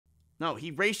No,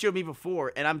 he ratioed me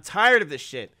before, and I'm tired of this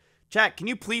shit. Chat, can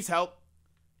you please help?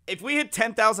 If we hit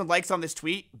 10,000 likes on this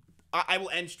tweet, I will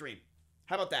end stream.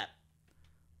 How about that?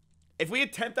 If we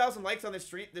hit 10,000 likes on this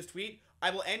tweet,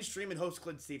 I will end stream and host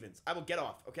Clint Stevens. I will get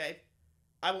off, okay?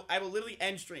 I will literally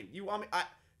end stream. You want me?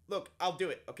 Look, I'll do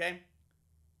it, okay?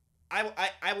 I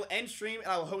will end stream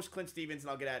and I will host Clint Stevens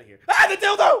and I'll get out of here. Ah, the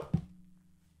dildo!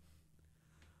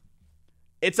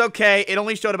 It's okay. It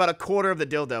only showed about a quarter of the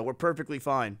dildo. We're perfectly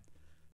fine.